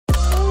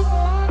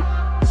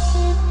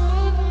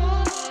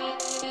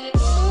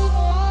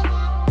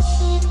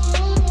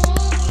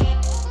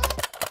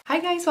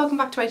guys, welcome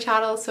back to my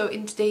channel. So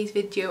in today's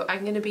video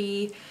I'm going to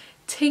be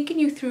taking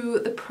you through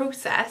the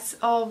process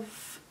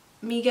of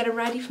me getting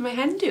ready for my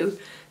hen do.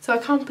 So I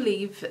can't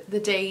believe the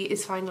day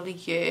is finally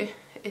here.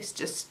 It's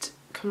just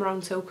come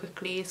around so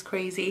quickly, it's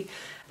crazy.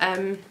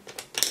 So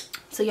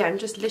yeah, I'm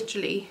just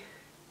literally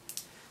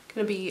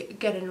going to be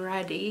getting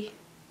ready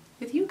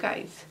with you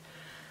guys.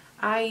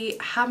 I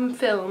haven't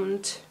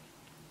filmed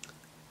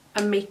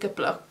a makeup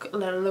look,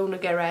 let alone a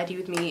get ready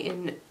with me,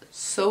 in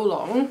so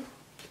long.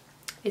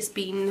 It's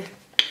been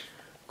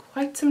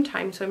quite some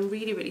time, so I'm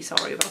really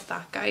sorry about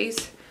that,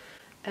 guys.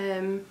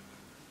 But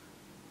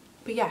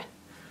yeah,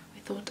 I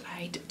thought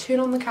I'd turn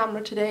on the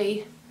camera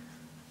today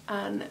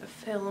and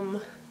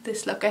film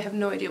this look. I have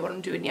no idea what I'm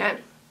doing yet.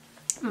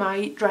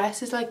 My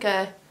dress is like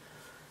a,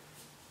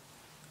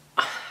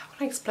 how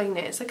can I explain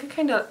it? It's like a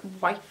kind of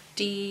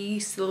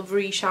whitey,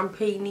 silvery,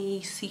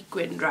 champagne-y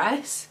sequin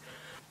dress.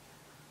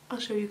 I'll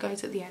show you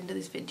guys at the end of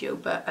this video,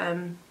 but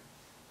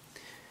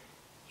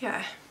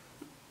yeah,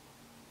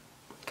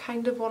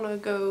 kind of want to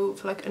go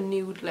for like a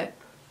nude lip,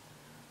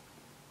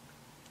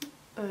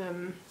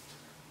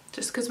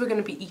 just because we're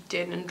going to be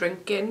eating and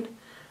drinking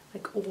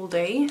like all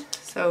day.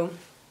 So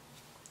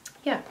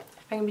yeah,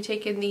 I'm going to be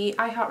taking the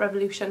I Heart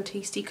Revolution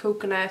Tasty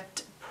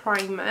Coconut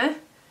Primer.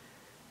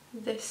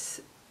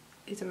 This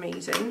is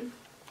amazing.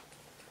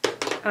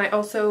 And I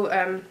also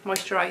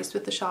moisturised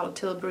with the Charlotte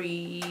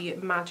Tilbury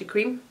Magic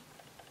Cream,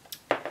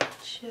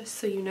 just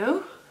so you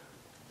know.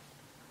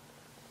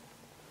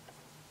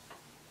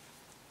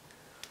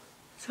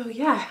 So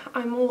yeah,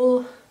 I'm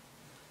all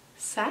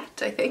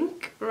set, I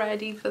think,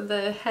 ready for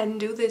the hen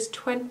do. There's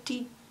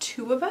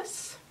 22 of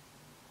us.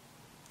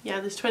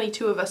 Yeah, there's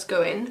 22 of us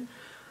going.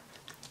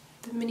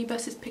 The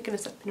minibus is picking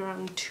us up in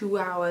around 2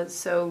 hours,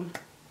 so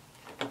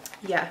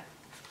yeah.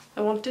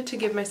 I wanted to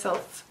give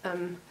myself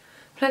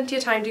plenty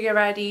of time to get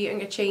ready and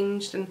get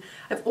changed, and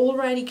I've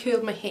already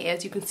curled my hair.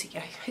 As you can see,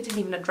 I didn't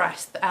even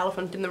address the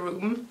elephant in the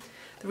room.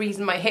 The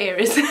reason my hair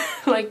is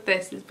like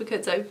this is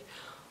because I've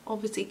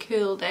obviously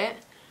curled it.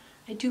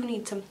 I do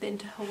need something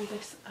to hold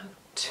this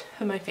out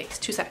of my face.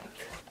 2 seconds.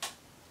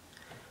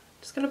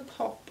 Just gonna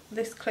pop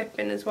this clip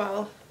in as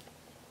well.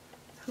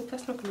 I hope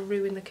that's not gonna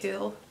ruin the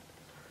curl.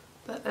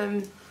 But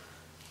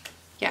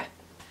yeah,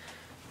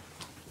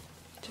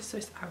 just so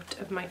it's out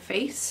of my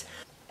face.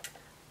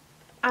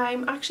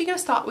 I'm actually going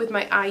to start with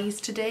my eyes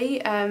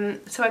today.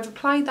 So I've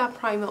applied that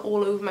primer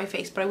all over my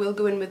face, but I will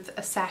go in with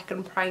a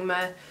second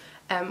primer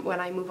when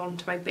I move on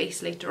to my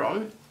base later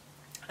on.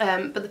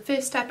 But the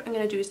first step I'm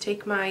going to do is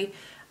take my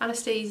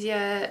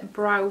Anastasia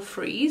Brow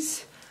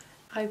Freeze.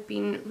 I've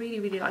been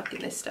really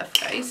liking this stuff,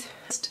 guys.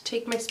 Just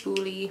take my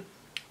spoolie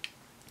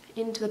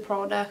into the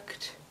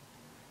product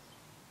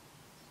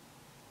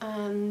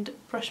and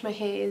brush my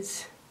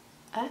hairs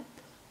up.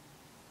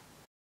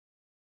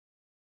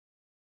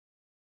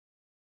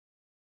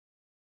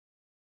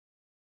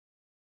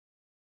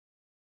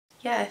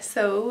 Yeah,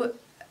 so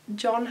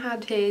John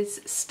had his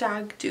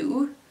stag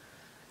do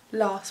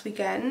last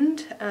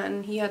weekend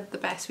and he had the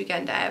best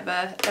weekend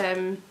ever.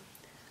 And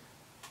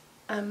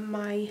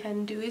my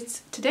hen do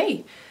is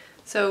today.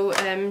 So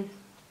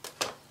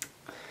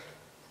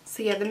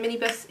so yeah, the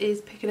minibus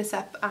is picking us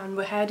up and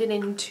we're heading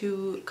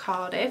into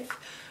Cardiff.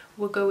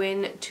 We're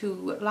going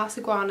to Las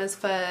Iguanas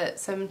for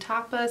some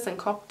tapas and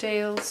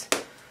cocktails,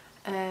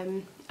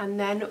 and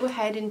then we're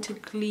heading to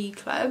Glee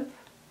Club.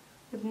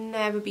 I've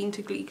never been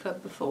to Glee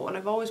Club before and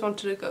I've always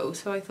wanted to go,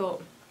 so I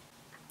thought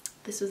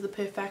this was the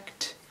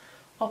perfect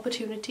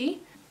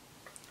opportunity.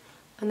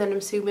 And then I'm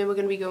assuming we're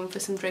going to be going for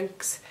some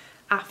drinks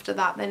after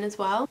that then as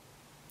well.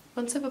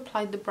 Once I've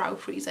applied the brow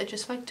freeze, I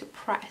just like to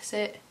press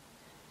it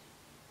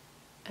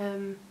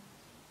into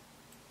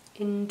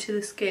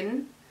the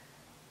skin.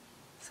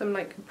 So I'm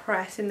like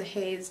pressing the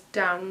hairs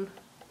down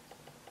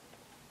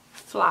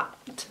flat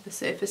to the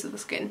surface of the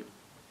skin.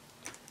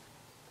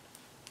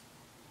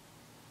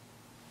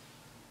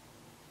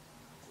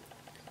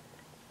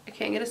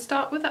 Okay, I'm going to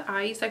start with the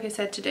eyes like I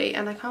said today,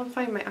 and I can't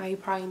find my eye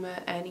primer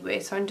anyway,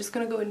 so I'm just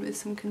going to go in with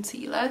some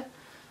concealer.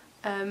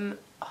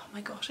 Oh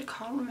my gosh, I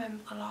can't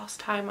remember the last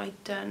time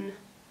I'd done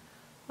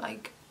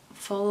like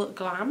full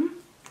glam.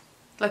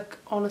 Like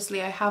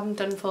honestly, I haven't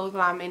done full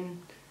glam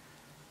in,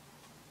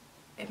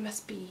 it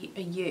must be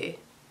a year.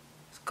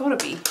 It's gotta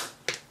be.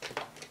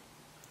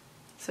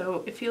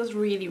 So it feels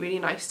really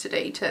nice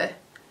today to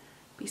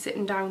be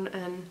sitting down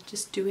and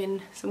just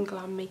doing some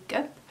glam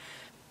makeup.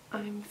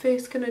 I'm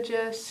first gonna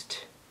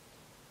just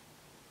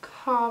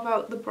carve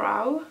out the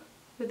brow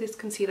with this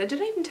concealer.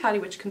 Did I even tell you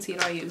which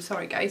concealer I use?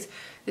 Sorry guys.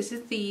 This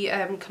is the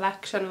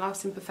Collection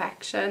Lasting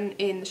Perfection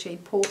in the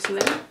shade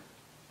Porcelain.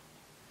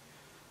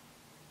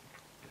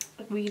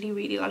 I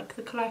really like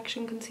the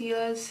Collection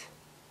concealers.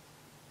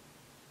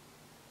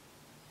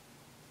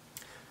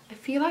 I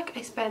feel like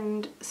I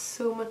spend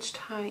so much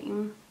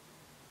time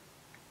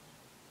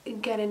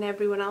getting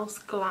everyone else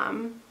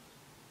glam.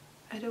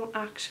 I don't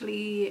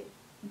actually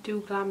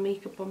do glam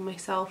makeup on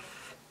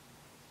myself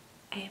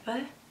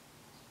ever.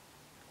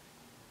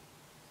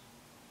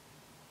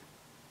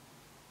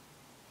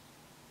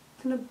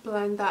 going to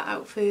blend that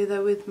out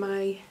further with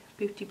my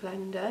beauty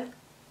blender.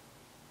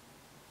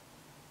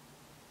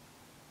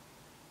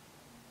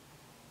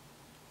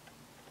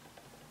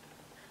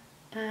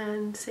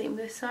 And same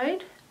this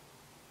side.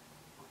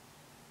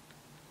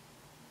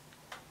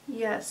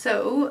 Yeah,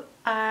 so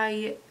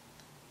I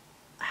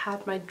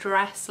had my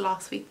dress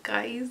last week,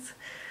 guys.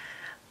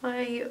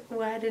 My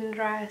wedding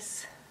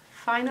dress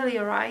finally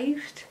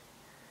arrived.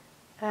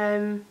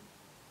 But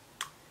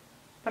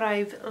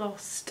I've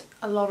lost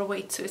a lot of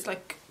weight, so it's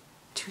like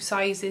 2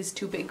 sizes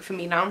too big for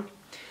me now,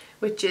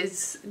 which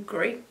is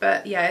great.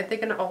 But yeah, they're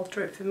gonna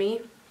alter it for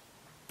me.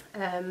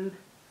 And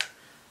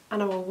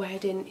our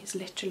wedding is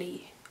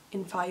literally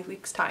in 5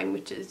 weeks time,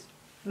 which is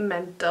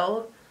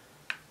mental.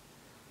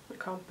 I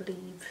can't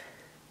believe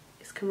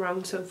it's come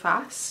around so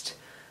fast,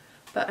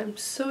 but I'm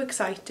so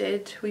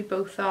excited. We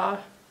both are.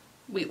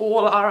 We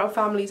all are. Our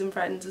families and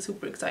friends are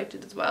super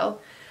excited as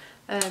well.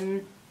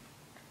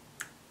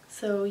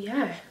 So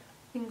yeah,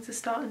 things are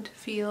starting to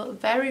feel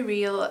very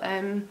real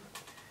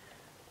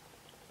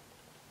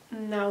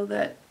now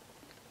that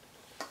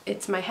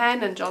it's my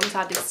hen and John's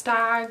had his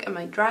stag and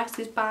my dress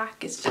is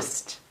back. It's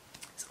just,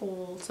 it's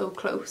all so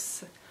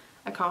close.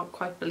 I can't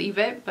quite believe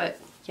it, but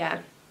yeah.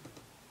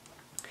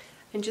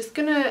 I'm just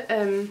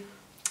gonna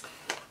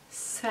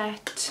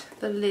set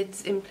the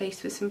lids in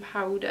place with some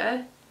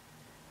powder.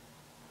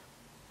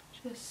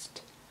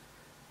 Just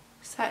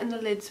setting the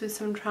lids with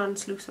some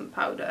translucent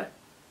powder.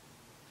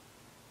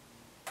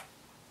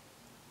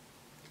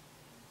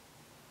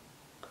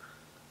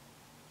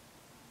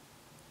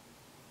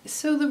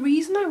 So the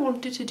reason I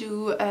wanted to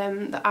do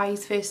the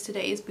eyes first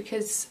today is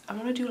because I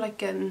want to do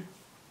like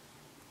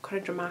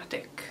quite a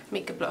dramatic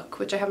makeup look,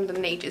 which I haven't done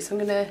in ages. So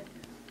I'm gonna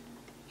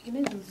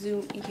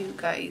zoom you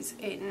guys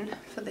in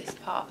for this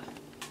part.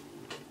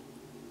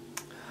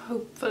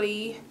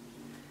 Hopefully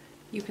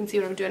you can see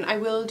what I'm doing. I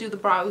will do the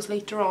brows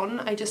later on.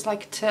 I just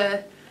like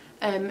to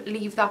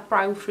leave that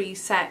brow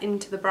freeze set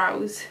into the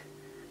brows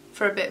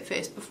for a bit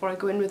first before I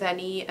go in with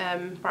any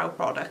brow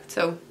product.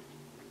 So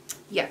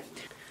yeah.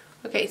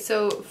 Okay,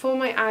 so for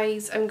my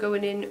eyes I'm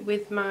going in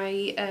with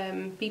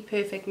my Be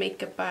Perfect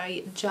Makeup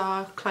by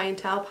Jar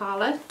Clientele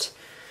palette.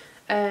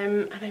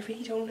 And I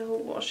really don't know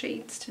what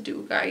shades to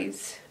do,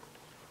 guys.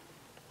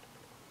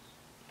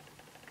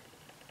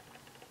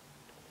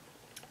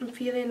 I'm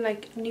feeling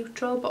like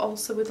neutral, but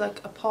also with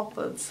like a pop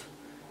of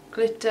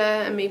glitter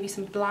and maybe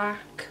some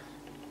black.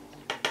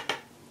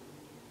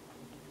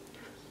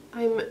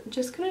 I'm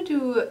just gonna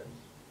do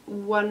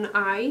one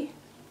eye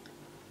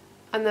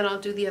and then I'll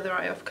do the other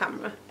eye off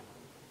camera.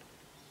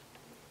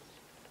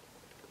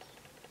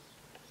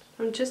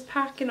 I'm just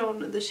packing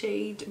on the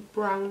shade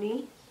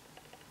Brownie,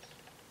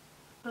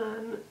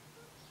 and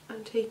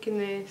I'm taking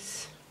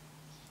this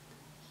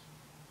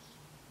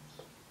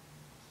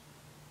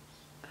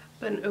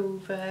up and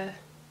over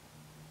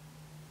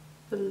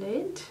the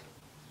lid.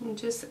 I'm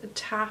just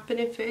tapping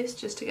it first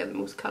just to get the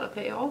most colour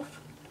pay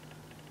off.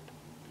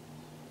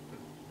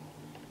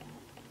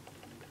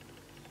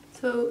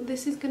 So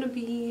this is going to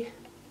be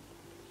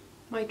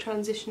my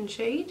transition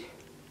shade.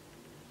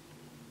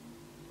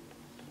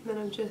 And then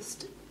I'm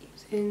just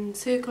using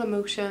circular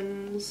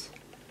motions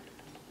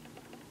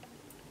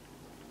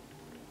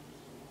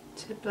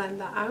to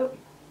blend that out.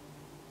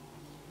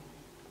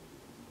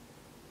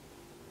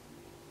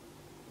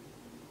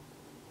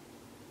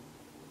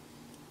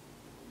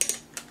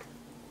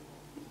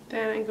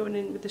 Then I'm going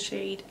in with the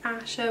shade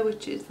Asher,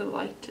 which is the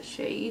lighter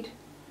shade,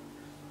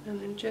 and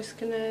I'm just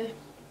gonna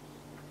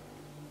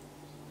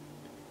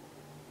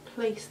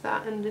place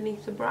that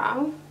underneath the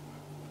brow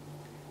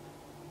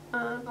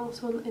and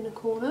also on the inner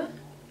corner,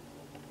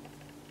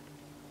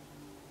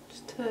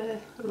 just to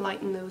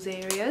lighten those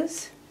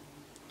areas.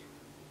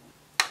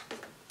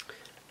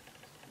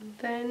 And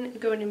then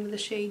going in with the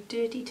shade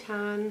Dirty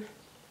Tan,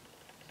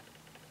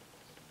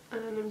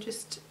 and I'm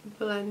just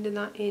blending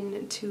that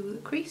into the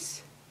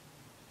crease.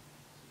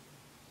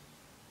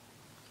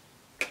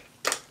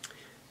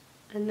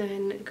 And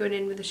then going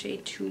in with the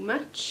shade Too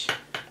Much,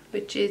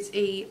 which is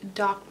a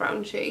dark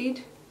brown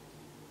shade.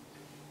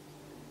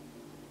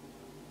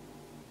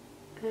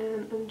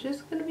 And I'm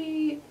just going to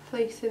be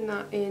placing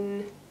that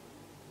in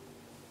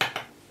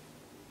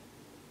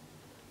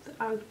the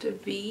outer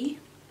V.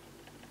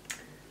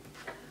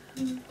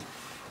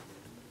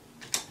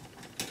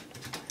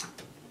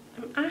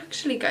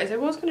 Actually, guys, I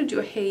was going to do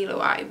a halo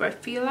eye, but I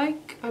feel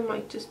like I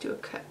might just do a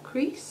cut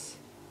crease.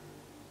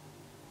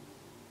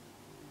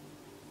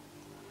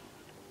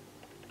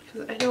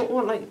 Because I don't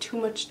want like too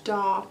much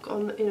dark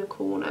on the inner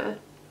corner.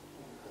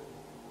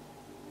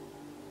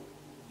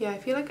 Yeah, I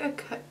feel like a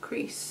cut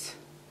crease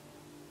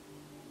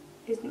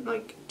isn't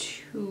like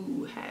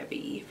too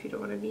heavy, if you know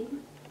what I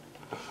mean.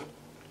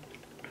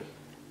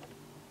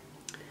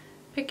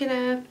 Picking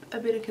up a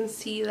bit of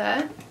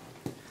concealer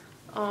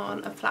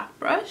on a flat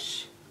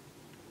brush,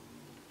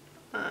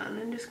 and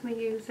I'm just going to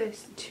use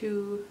this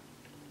to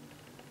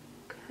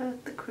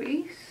cut the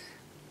crease.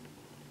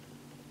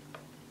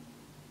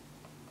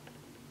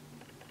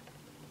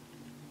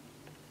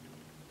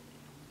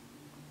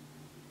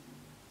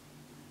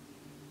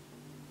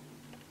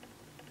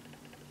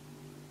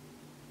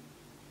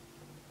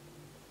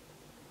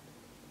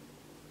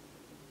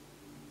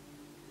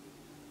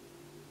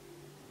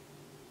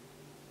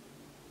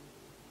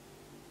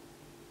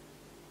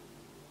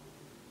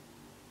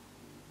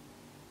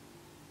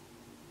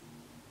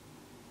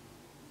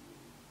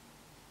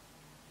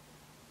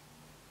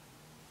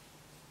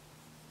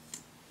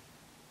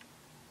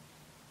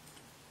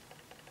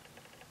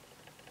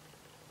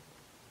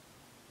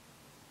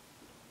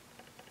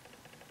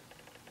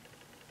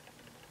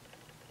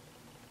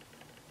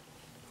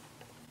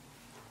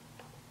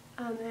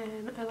 And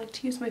then I like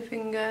to use my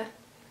finger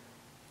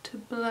to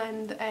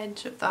blend the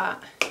edge of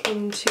that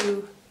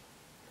into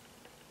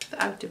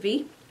the outer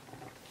V.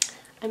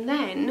 And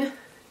then I'm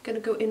going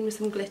to go in with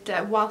some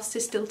glitter whilst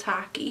it's still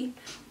tacky.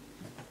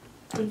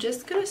 I'm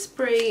just going to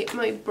spray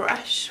my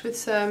brush with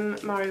some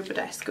Mario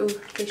Badescu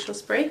facial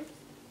spray.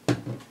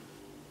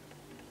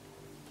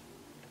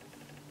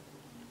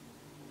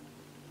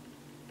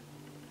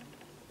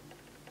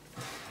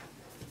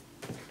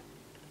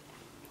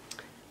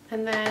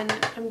 And then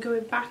I'm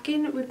going back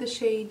in with the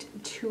shade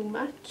Too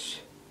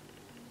Much,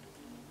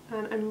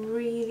 and I'm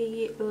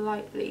really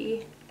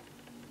lightly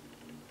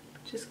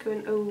just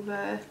going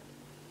over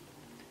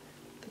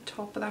the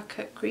top of that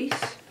cut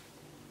crease,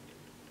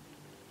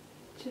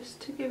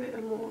 just to give it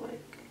a more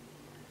like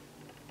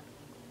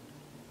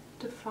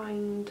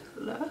defined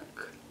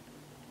look.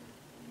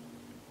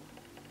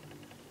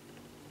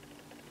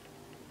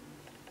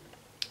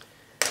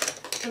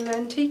 And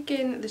then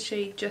taking the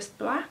shade Just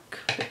Black,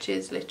 which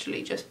is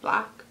literally just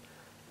black,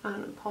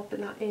 and popping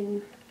that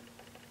in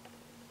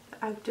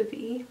the outer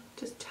V,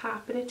 just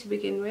tapping it to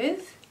begin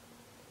with,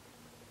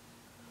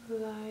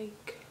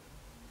 like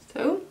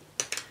so,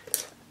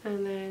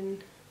 and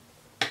then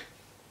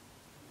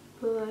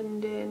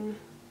blending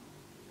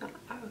that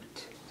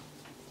out.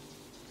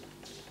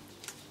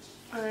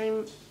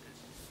 I'm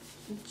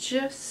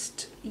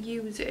just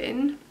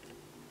using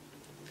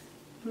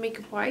a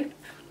makeup wipe.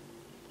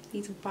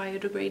 These are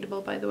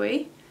biodegradable, by the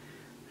way.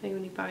 I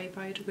only buy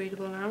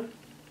biodegradable now.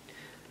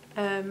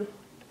 And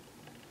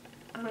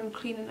I'm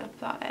cleaning up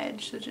that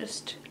edge, so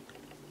just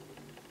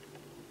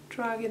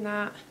dragging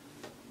that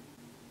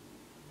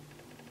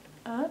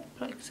up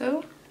like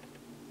so.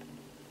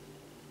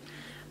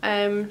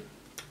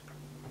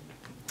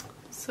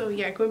 So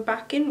yeah, going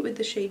back in with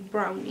the shade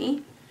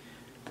Brownie,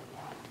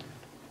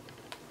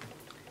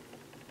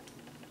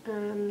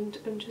 and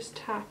I'm just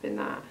tapping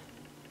that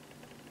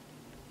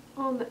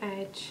on the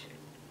edge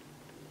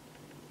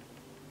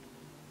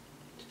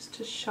just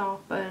to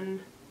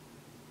sharpen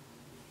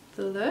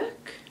the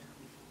look.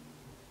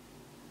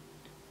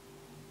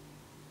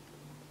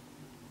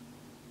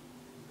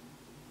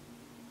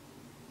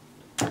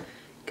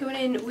 Going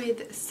in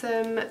with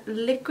some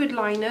liquid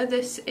liner.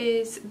 This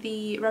is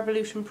the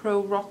Revolution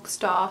Pro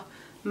Rockstar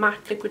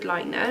Matte Liquid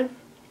Liner.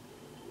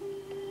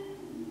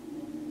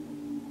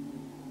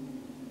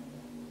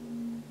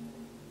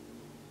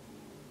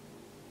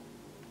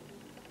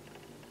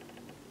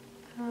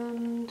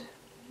 And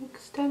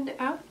extend it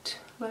out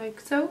like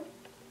so.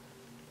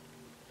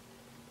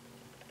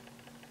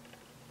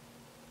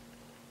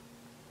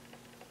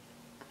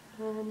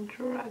 And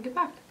drag it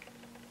back.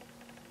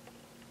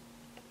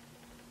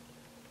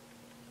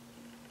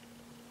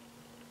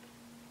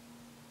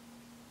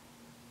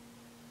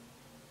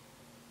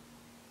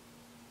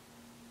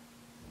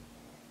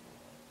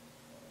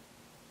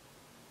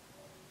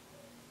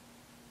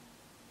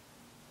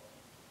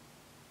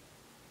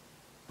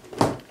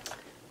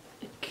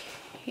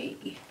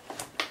 Okay,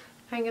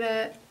 I'm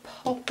gonna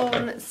pop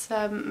on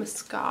some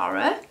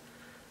mascara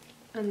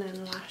and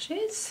then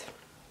lashes.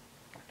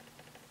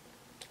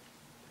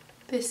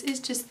 This is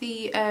just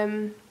the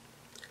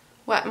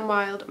Wet n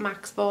Wild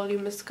Max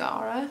Volume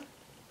Mascara.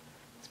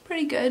 It's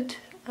pretty good.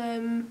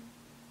 I'm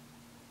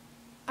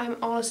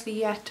honestly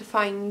yet to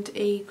find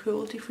a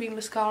cruelty-free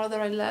mascara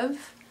that I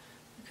love,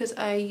 because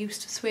I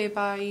used to swear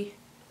by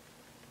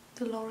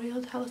the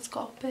L'Oreal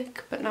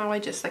Telescopic, but now I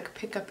just like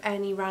pick up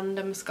any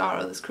random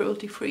mascara that's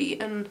cruelty-free,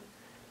 and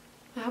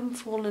I haven't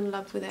fallen in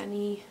love with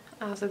any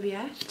as of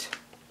yet.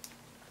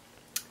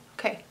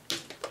 Okay.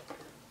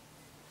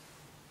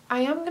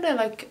 I am gonna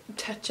like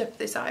touch up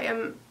this eye.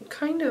 I'm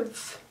kind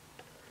of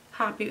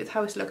happy with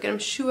how it's looking. I'm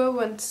sure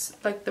once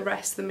like the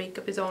rest of the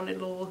makeup is on,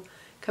 it'll all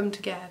come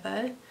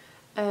together.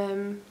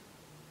 I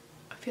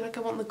feel like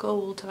I want the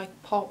gold to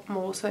like pop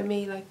more, so I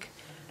may like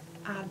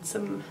add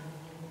some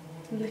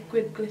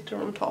liquid glitter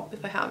on top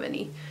if I have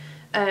any.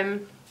 I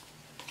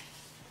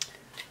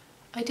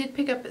did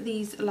pick up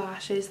these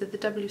lashes, they're the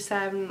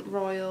W7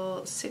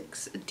 Royal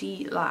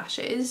 6D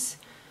lashes.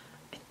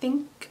 I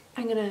think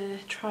I'm gonna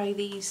try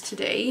these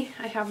today.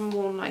 I haven't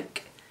worn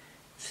like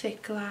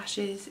thick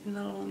lashes in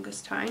the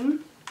longest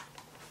time.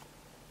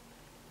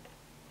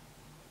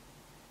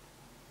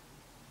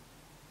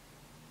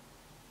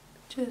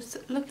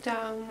 Just look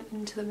down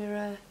into the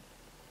mirror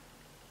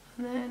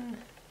and then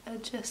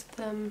adjust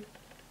them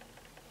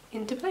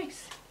into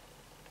place.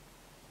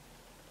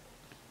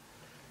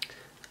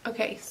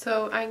 Okay,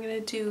 so I'm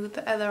going to do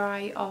the other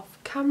eye off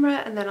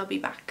camera and then I'll be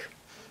back.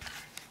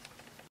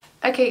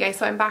 Okay guys,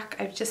 so I'm back.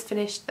 I've just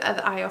finished the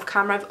other eye off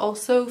camera. I've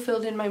also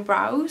filled in my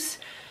brows.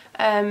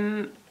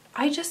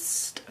 I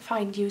just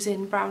find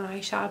using brown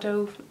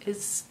eyeshadow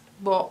is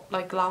what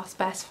like lasts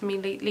best for me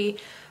lately.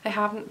 I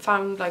haven't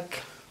found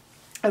like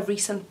a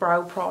recent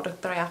brow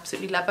product that I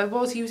absolutely love. I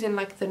was using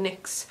like the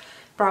NYX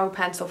brow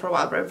pencil for a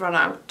while, but I've run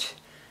out.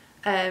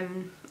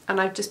 And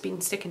I've just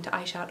been sticking to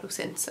eyeshadow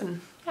since,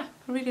 and yeah,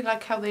 I really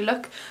like how they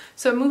look.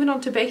 So moving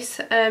on to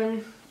base.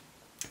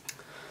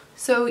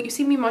 So you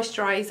see me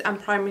moisturise and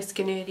prime my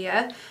skin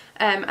earlier.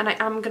 And I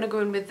am going to go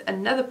in with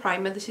another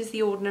primer. This is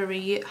the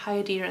Ordinary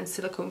Hydrating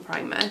Silicone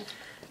Primer.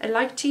 I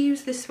like to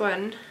use this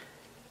one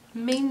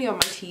mainly on my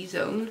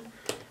T-zone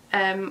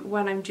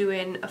when I'm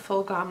doing a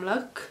full glam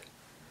look.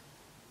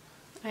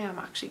 I am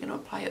actually going to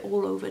apply it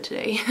all over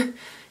today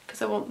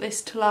because I want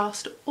this to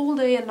last all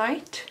day and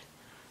night.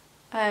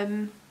 We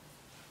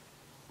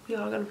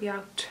are going to be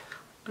out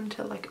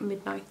until like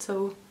midnight,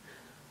 so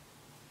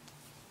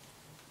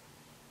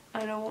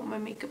I don't want my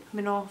makeup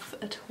coming off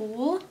at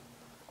all.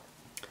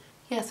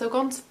 Yeah, so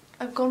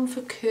I've gone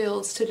for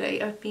curls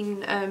today. I've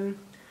been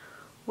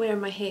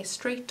wearing my hair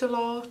straight a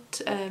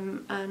lot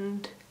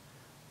and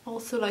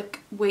also like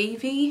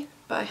wavy,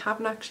 but I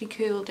haven't actually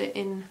curled it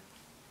in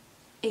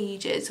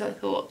ages, so I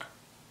thought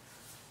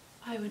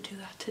I would do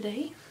that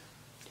today.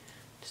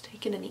 Just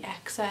taking any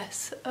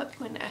excess up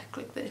my neck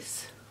like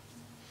this.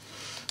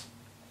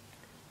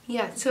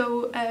 Yeah,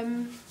 so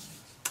I'm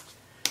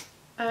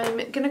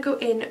gonna go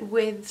in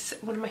with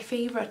one of my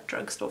favourite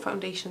drugstore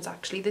foundations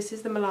actually. This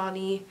is the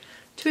Milani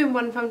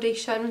 2-in-1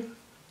 foundation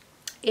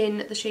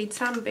in the shade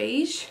Sand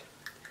Beige.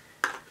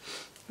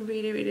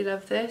 Really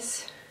love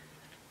this.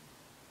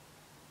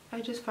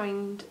 I just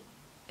find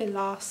it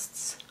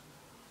lasts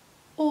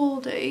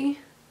all day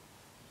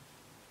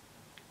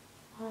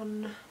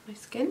on my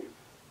skin.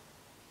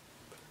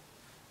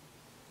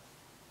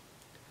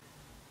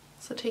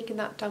 So taking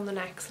that down the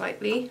neck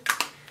slightly.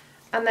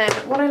 And then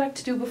what I like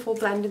to do before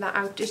blending that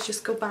out is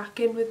just go back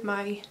in with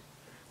my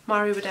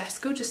Mario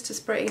Badescu just to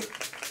spray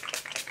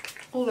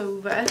all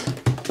over.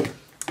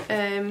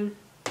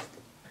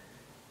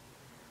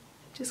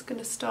 Just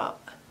gonna start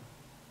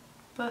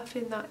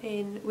buffing that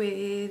in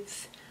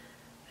with,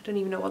 I don't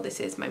even know what this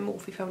is, my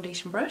Morphe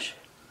foundation brush.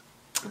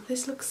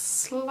 This looks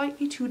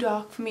slightly too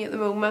dark for me at the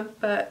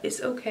moment, but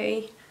it's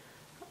okay.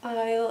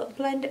 I'll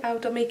blend it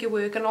out, I'll make it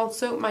work, and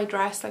also my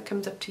dress like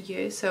comes up to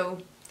here, so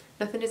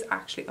nothing is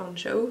actually on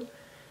show.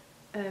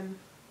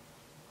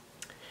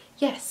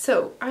 Yes,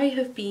 so I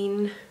have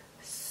been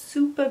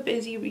super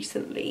busy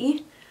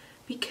recently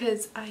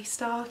because I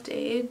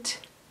started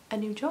a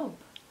new job.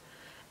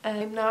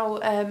 I'm now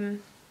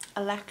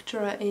a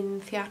lecturer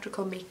in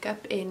theatrical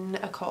makeup in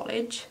a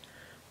college,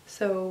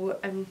 so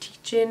I'm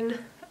teaching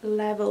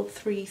level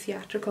 3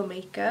 theatrical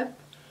makeup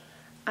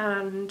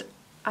and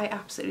I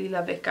absolutely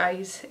love it,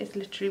 guys. It's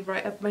literally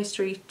right up my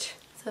street.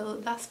 So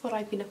that's what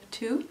I've been up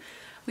to.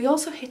 We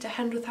also hit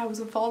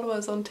 100,000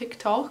 followers on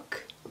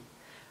TikTok.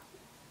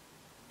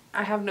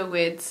 I have no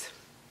words.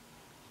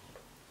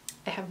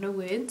 I have no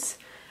words.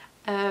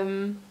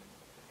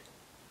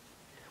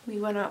 We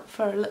went out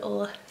for a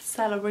little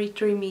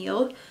celebratory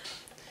meal.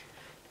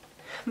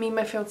 Me and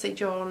my fiance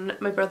John,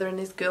 my brother and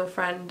his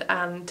girlfriend,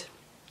 and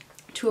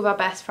 2 of our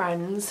best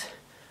friends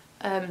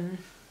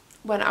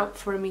went out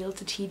for a meal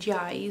to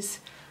TGI's,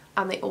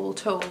 and they all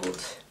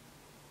told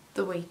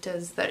the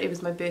waiters that it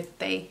was my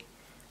birthday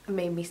and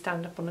made me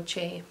stand up on a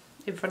chair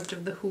in front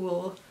of the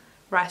whole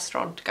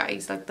restaurant,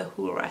 guys, like the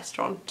whole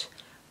restaurant.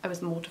 I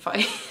was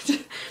mortified.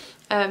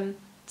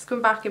 Just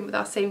going back in with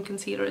that same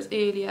concealer as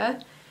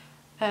earlier.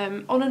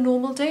 On a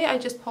normal day I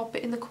just pop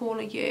it in the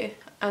corner here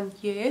and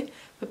here,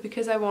 but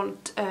because I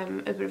want a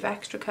bit of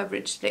extra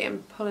coverage today,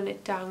 I'm pulling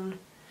it down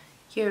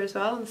here as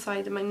well on the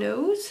side of my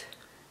nose.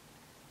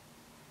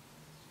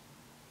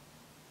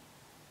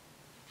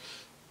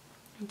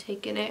 And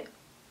taking it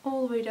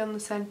all the way down the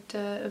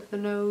centre of the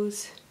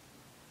nose,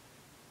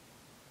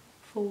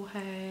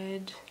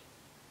 forehead,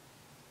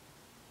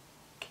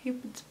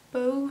 Cupid's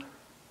bow,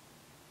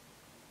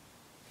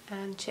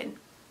 and chin.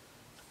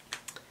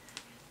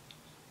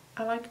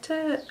 I like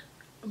to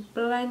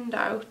blend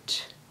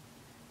out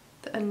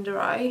the under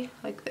eye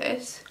like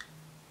this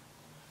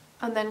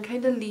and then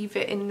kind of leave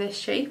it in this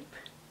shape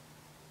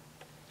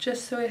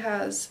just so it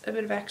has a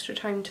bit of extra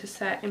time to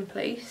set in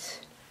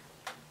place,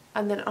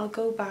 and then I'll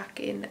go back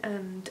in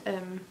and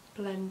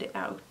blend it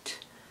out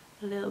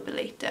a little bit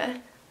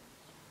later.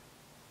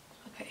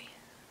 Okay.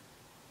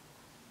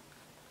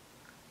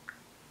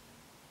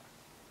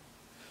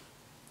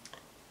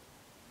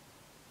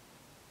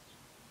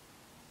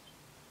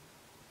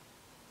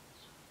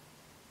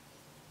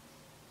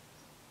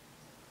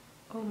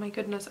 Oh my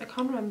goodness, I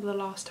can't remember the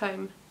last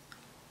time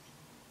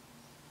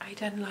I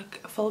done like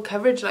a full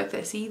coverage like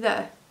this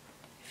either.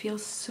 It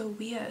feels so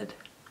weird.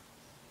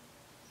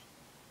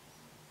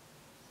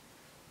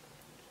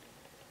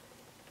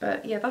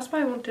 But yeah, that's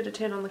why I wanted to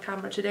turn on the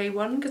camera today.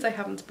 1, because I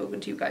haven't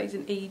spoken to you guys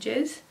in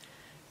ages.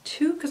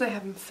 2, because I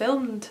haven't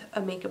filmed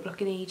a makeup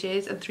look in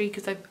ages. And 3,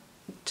 because I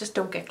just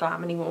don't get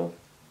glam anymore.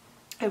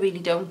 I really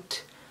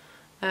don't.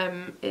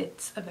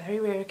 It's a very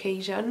rare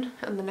occasion,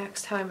 and the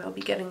next time I'll be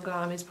getting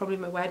glam is probably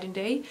my wedding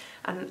day,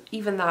 and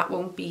even that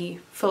won't be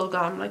full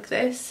glam like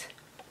this.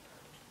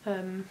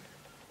 I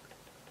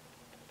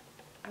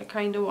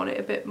kind of want it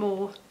a bit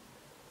more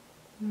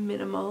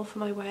minimal for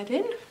my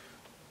wedding.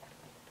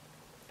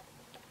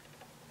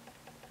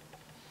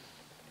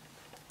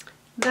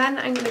 Then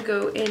I'm going to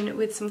go in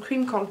with some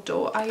cream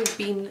contour. I have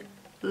been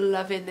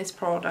loving this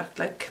product.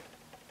 Like,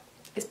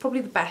 it's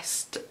probably the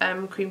best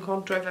cream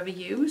contour I've ever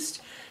used.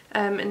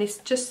 and it's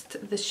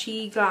just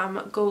the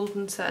Glam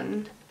Golden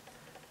Sun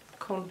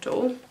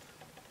contour,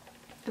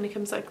 and it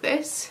comes like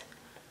this.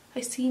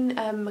 I seen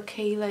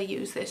Michaela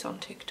use this on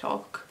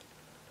TikTok,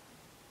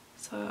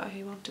 so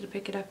I wanted to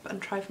pick it up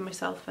and try for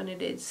myself, and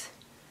it is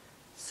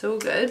so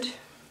good.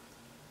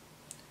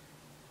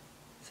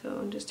 So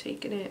I'm just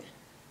taking it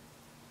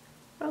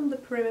around the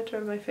perimeter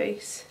of my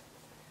face.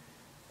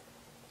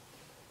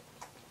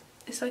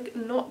 It's like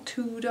not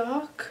too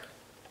dark.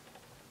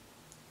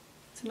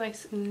 It's a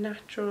nice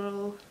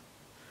natural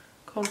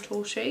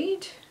contour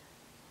shade.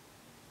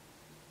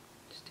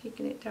 Just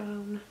taking it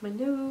down my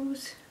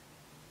nose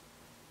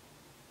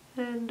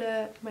and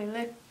my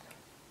lip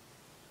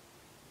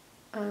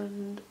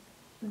and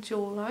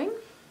jawline.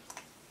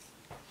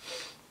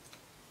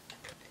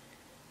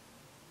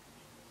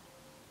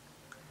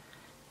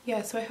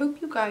 Yeah, so I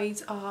hope you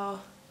guys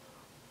are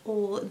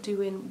all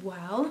doing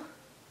well.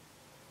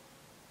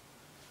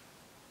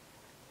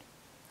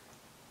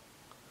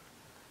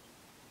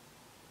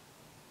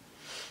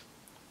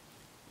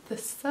 The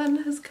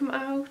sun has come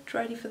out,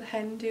 ready for the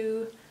Hen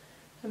Do.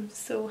 I'm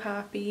so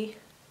happy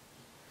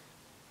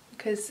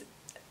because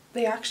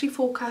they actually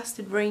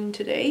forecasted rain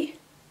today,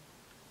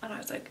 and I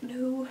was like,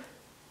 no,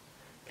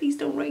 please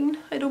don't rain.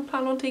 I don't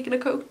plan on taking a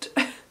coat.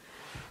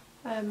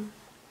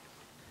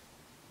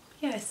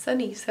 Yeah, it's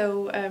sunny,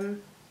 so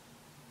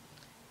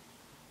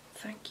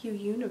thank you,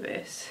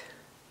 universe.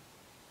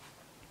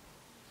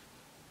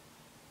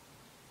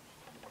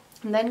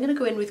 I'm then going to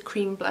go in with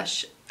cream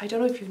blush. I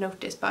don't know if you've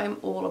noticed, but I'm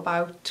all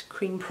about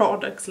cream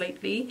products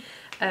lately.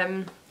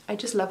 I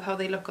just love how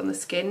they look on the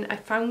skin. I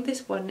found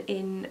this one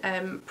in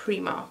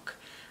Primark.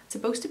 It's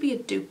supposed to be a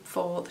dupe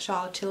for the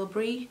Charlotte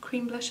Tilbury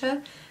cream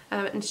blusher,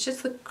 and it's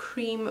just the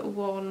Cream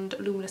Wand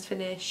Luminous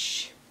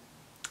Finish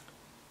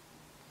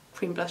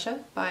cream blusher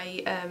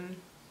by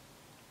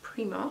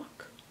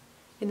Primark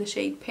in the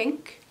shade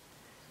Pink.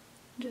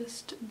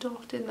 Just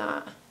dotting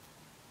that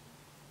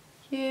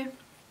here.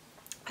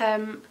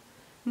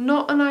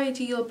 Not an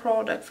ideal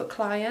product for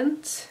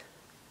clients,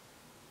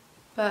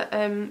 but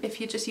if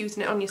you're just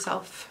using it on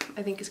yourself,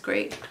 I think it's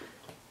great.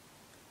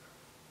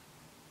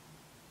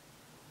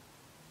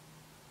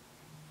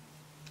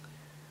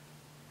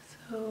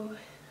 So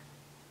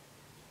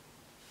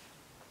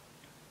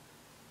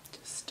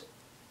just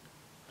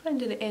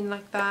blending it in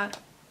like that,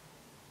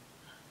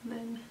 and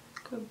then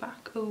going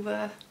back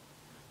over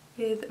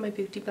with my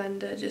beauty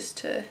blender just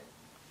to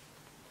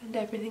blend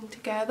everything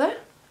together,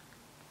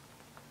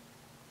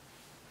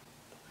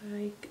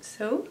 like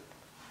so.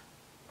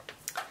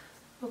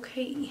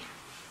 Okay,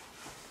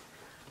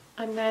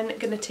 I'm then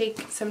going to take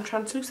some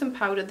translucent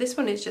powder. This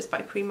one is just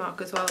by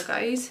Primark as well,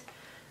 guys.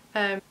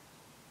 I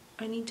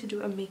need to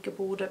do a makeup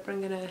order, but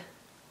I'm going to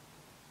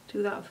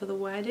do that for the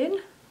wedding.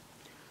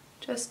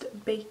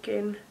 Just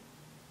baking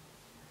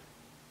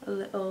a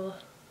little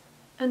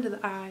under the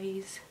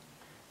eyes,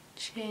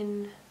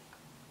 chin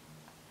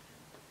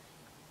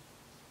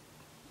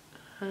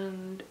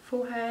and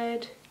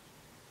forehead.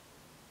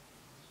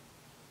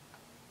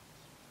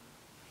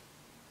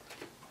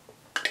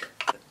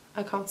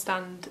 I can't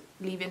stand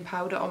leaving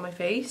powder on my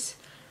face.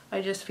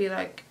 I just feel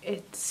like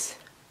it's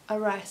a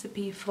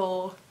recipe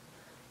for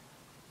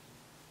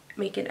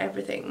making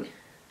everything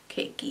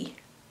cakey.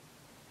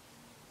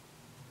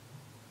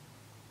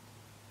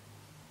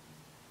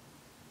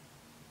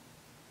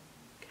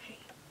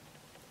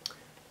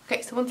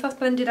 Okay, so once that's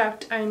blended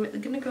out, I'm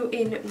going to go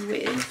in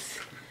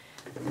with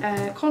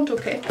contour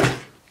kit.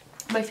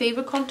 My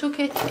favourite contour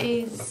kit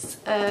is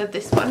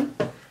this one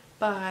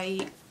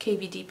by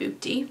KVD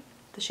Beauty,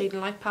 the Shade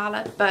and Light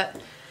palette, but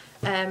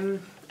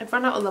I've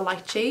run out of the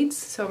light shades,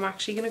 so I'm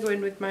actually going to go in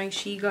with my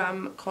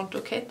Glam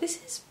contour kit.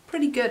 This is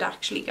pretty good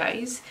actually,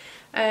 guys.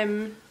 So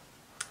I'm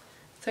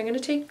going to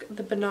take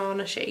the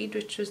banana shade,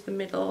 which was the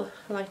middle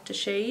lighter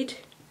shade,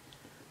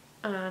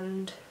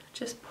 and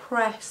just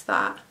press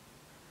that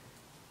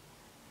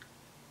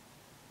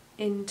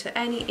into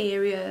any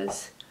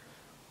areas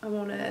I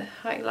want to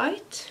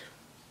highlight.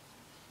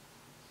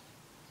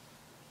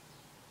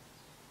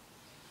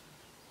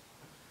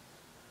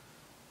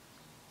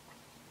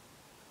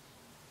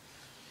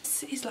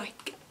 This is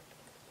like,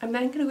 I'm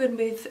then going to go in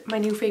with my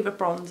new favourite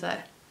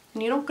bronzer,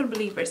 and you're not going to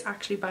believe it, it's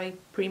actually by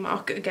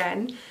Primark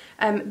again.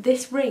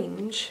 This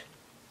range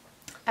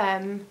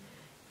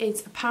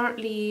is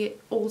apparently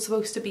all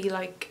supposed to be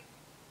like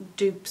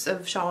dupes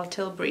of Charlotte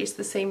Tilbury. It's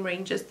the same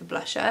range as the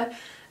blusher.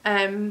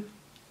 And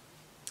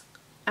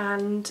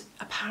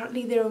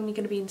apparently they're only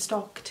going to be in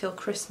stock till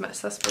Christmas.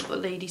 That's what the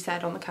lady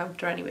said on the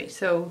counter anyway.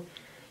 So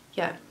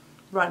yeah,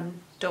 run,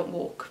 don't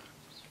walk.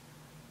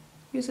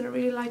 Using a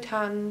really light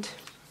hand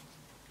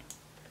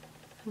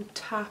and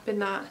tapping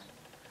that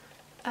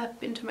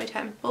up into my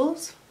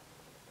temples.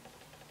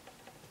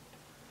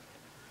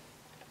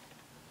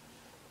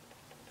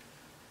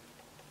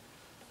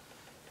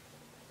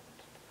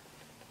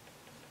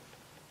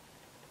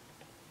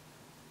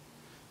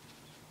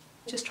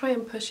 Just try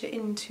and push it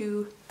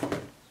into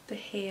the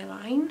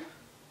hairline,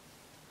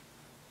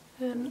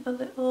 and a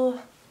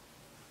little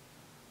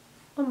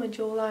on my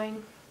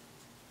jawline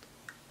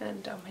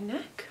and down my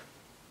neck.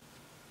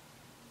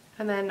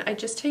 And then I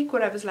just take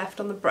whatever's left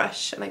on the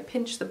brush and I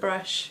pinch the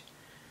brush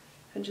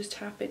and just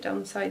tap it down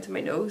the sides of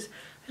my nose.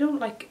 I don't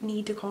like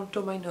need to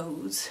contour my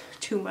nose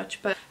too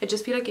much, but I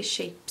just feel like it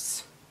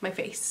shapes my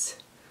face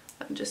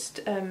and just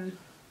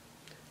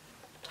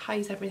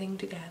ties everything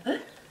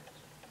together.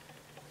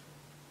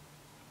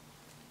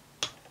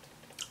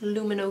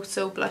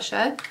 Luminoso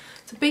blusher.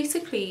 So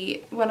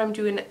basically when I'm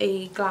doing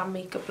a glam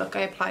makeup look,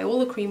 I apply all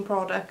the cream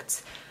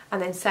products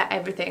and then set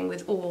everything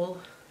with all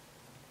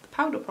the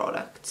powder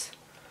products.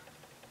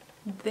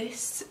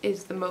 This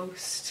is the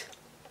most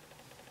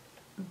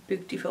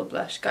beautiful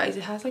blush, guys.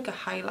 It has like a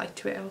highlight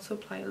to it. I also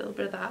apply a little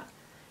bit of that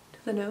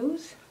to the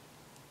nose.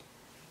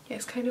 Yeah,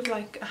 it's kind of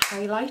like a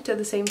highlight at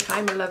the same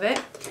time. I love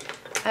it.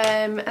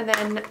 And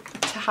then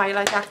to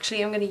highlight,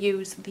 actually, I'm going to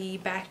use the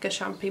Becca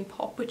Champagne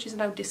Pop, which is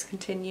now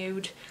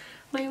discontinued.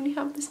 And I only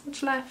have this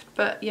much left,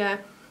 but yeah,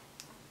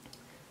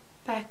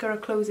 Becca are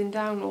closing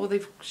down, or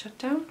they've shut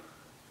down.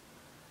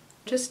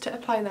 Just to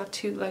apply that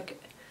to,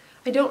 like,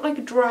 I don't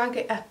like drag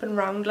it up and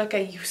round like I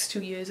used to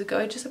years ago.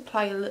 I just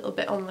apply a little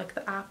bit on like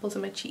the apples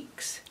of my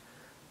cheeks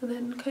and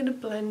then kind of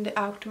blend it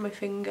out with my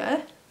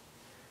finger,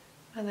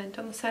 and then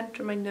down the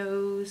centre of my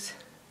nose.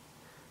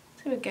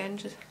 So again,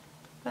 just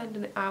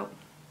blending it out,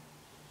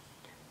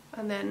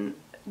 and then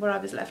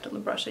whatever's left on the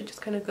brush I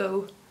just kind of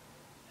go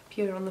up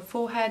here on the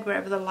forehead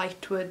wherever the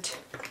light would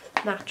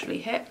naturally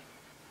hit.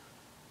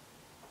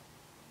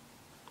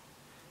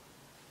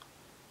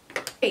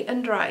 Okay,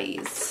 under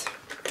eyes.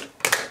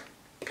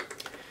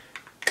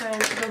 I'm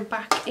going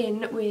back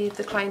in with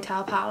the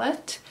Clientele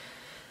palette.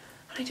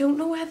 I don't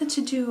know whether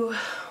to do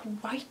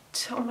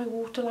white on my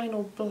waterline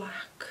or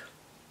black.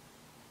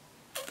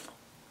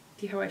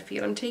 See how I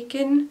feel. I'm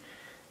taking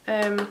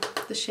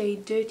the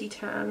shade Dirty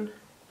Tan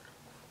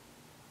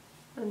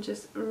and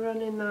just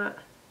running that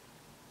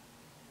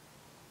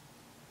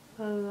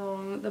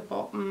along the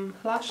bottom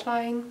lash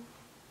line.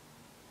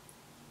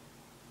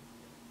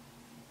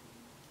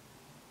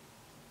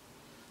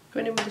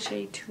 Going in with the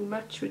shade Too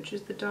Much, which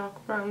is the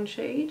dark brown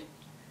shade,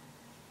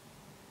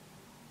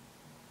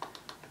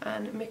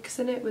 and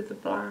mixing it with the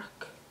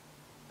black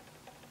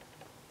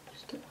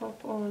just to pop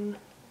on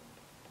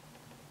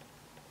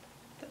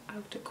the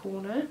outer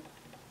corner.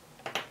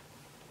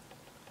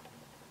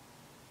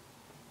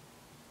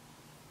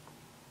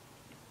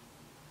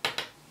 I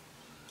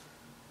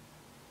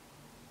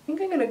think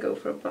I'm going to go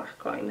for a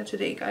black liner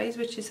today, guys,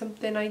 which is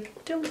something I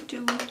don't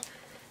do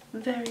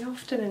very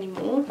often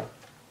anymore.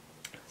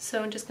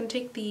 So I'm just going to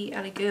take the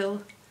LA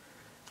Girl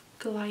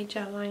Glide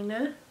Gel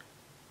Liner.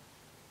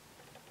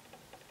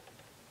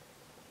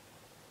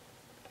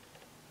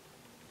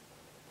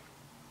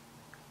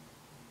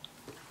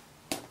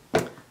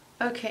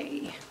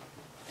 Okay,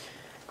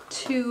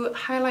 to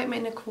highlight my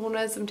inner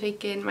corners I'm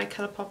taking my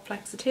Colourpop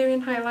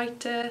Flexitarian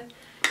highlighter.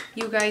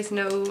 You guys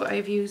know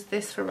I've used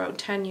this for about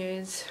 10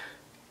 years.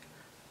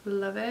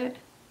 Love it.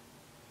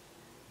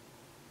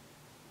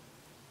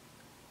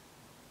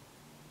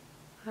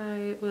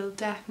 I will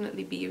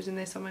definitely be using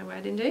this on my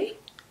wedding day.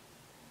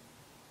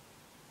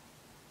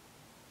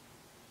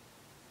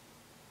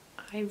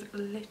 I've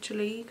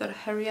literally got to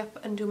hurry up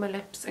and do my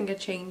lips and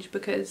get changed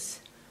because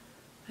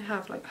I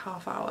have like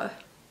half hour.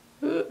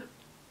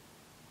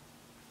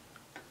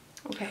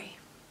 Okay.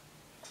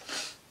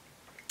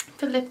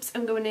 For lips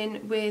I'm going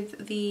in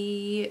with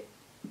the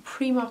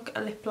Primark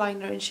lip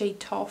liner in shade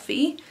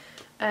Toffee.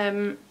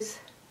 I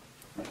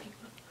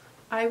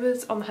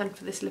was on the hunt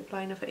for this lip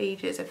liner for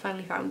ages. I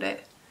finally found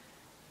it.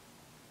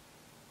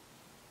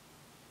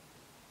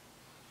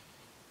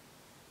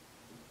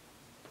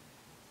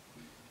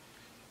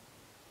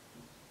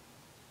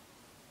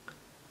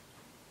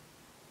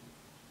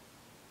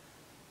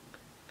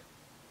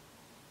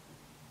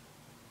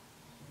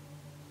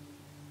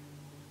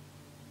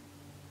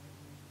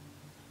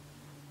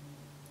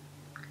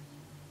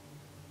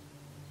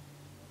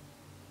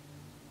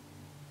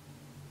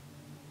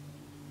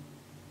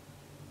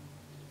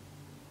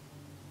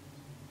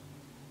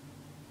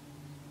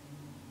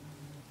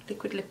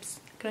 Liquid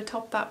lips. I'm going to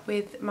top that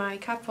with my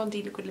Kat Von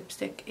D liquid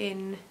lipstick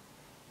in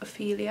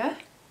Ophelia.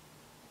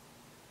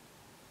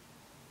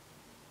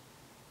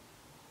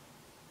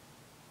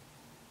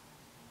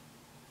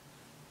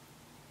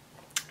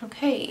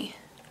 Okay.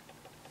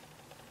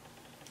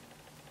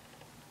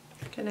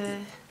 I'm going to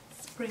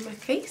spray my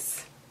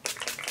face.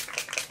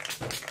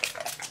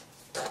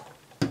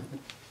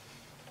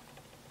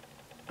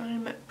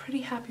 I'm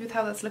pretty happy with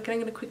how that's looking. I'm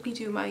going to quickly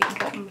do my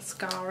bottom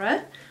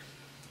mascara.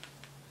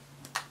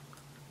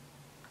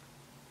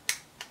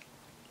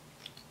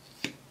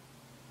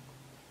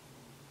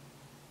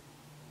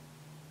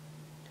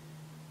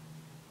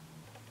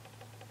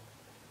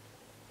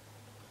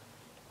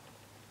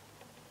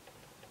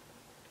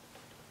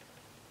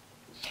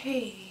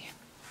 Okay,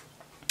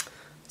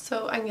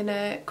 so I'm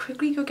gonna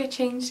quickly go get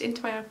changed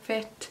into my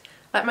outfit,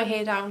 let my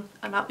hair down,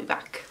 and I'll be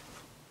back.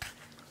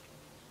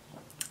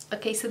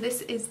 Okay, so this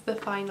is the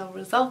final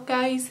result,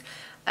 guys.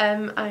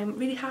 I'm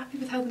really happy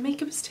with how the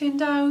makeup has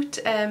turned out.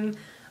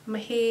 My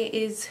hair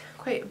is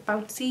quite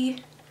bouncy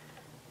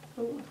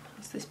Oh,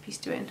 what's this piece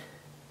doing?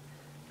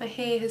 My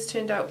hair has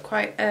turned out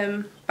quite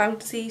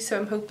bouncy, so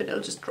I'm hoping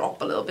it'll just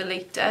drop a little bit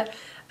later.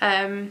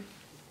 And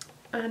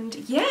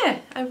yeah,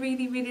 I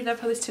really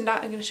love how this turned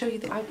out. I'm going to show you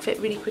the outfit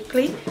really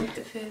quickly a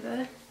bit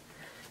further.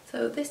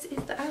 So this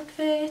is the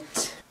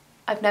outfit.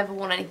 I've never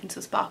worn anything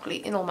so sparkly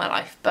in all my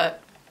life,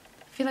 but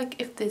I feel like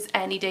if there's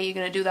any day you're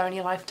going to do that in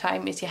your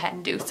lifetime, it's your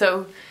Hen Do.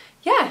 So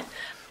yeah.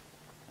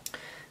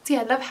 So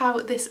yeah, I love how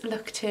this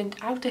look turned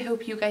out. I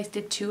hope you guys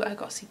did too. I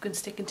got sequins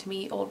sticking to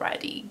me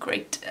already.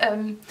 Great.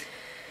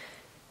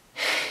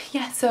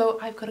 Yeah, so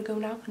I've got to go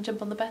now and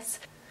jump on the bus.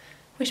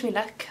 Wish me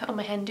luck on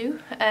my Hen Do.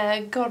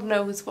 God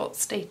knows what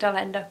state I'll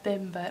end up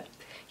in, but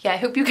yeah, I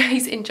hope you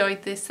guys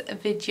enjoyed this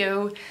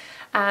video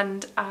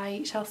and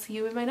I shall see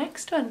you in my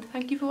next one.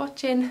 Thank you for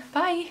watching.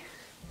 Bye!